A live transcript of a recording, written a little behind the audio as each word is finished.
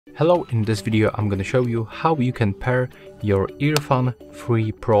Hello, in this video I'm going to show you how you can pair your EarFun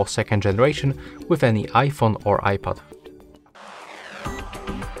Free Pro 2nd generation with any iPhone or iPad.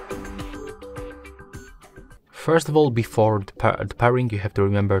 First of all, before the pairing, you have to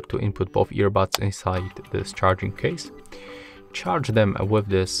remember to input both earbuds inside this charging case. Charge them with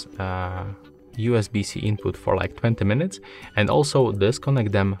this USB-C input for like 20 minutes and also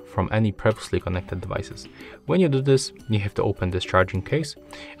disconnect them from any previously connected devices. When you do this, you have to open this charging case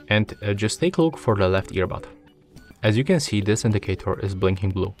and just take a look for the left earbud. As you can see, this indicator is blinking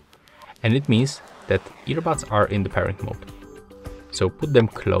blue and it means that earbuds are in the pairing mode. So put them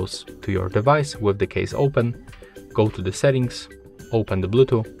close to your device with the case open, go to the settings, open the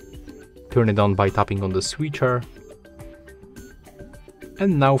Bluetooth, turn it on by tapping on the switcher.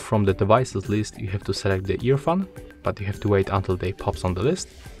 And now from the devices list, you have to select the EarFun, but you have to wait until they pops on the list.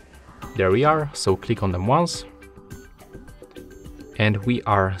 There we are, so click on them once. And we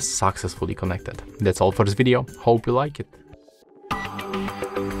are successfully connected. That's all for this video, hope you like it.